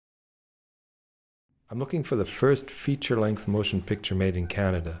I'm looking for the first feature-length motion picture made in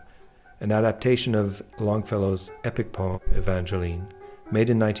Canada, an adaptation of Longfellow's epic poem, Evangeline, made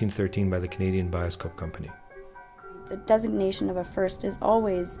in 1913 by the Canadian Bioscope Company. The designation of a first is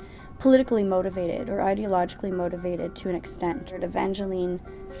always politically motivated or ideologically motivated to an extent. Evangeline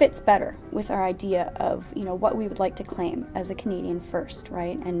fits better with our idea of, what we would like to claim as a Canadian first,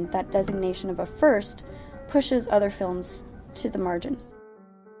 right? And that designation of a first pushes other films to the margins.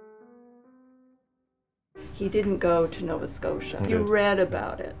 He didn't go to Nova Scotia. He read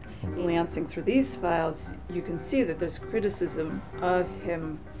about it. Glancing through these files, you can see that there's criticism of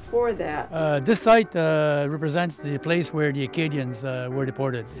him for that. This site represents the place where the Acadians were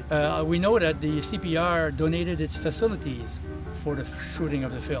deported. We know that the CPR donated its facilities for the shooting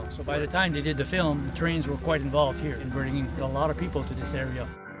of the film. So by the time they did the film, the trains were quite involved here in bringing a lot of people to this area.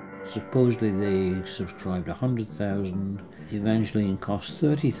 Supposedly they subscribed 100,000. Evangeline cost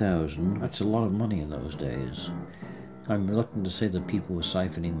 30,000. That's a lot of money in those days. I'm reluctant to say that people were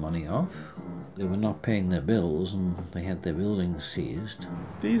siphoning money off. They were not paying their bills and they had their buildings seized.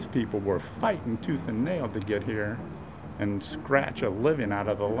 These people were fighting tooth and nail to get here and scratch a living out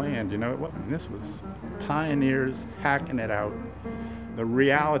of the land. This was pioneers hacking it out. The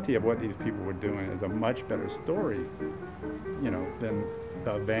reality of what these people were doing is a much better story, than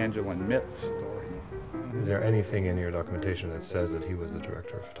the Evangeline myth story. Is there anything in your documentation that says that he was the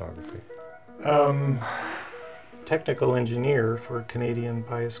director of photography? Technical engineer for Canadian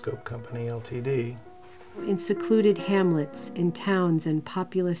Bioscope Company, Ltd. In secluded hamlets, in towns and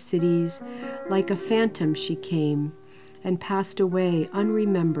populous cities, like a phantom she came, and passed away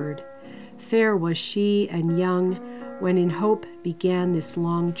unremembered. Fair was she and young, when in hope began this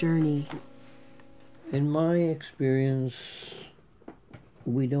long journey. In my experience,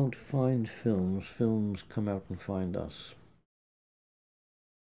 we don't find films. Films come out and find us.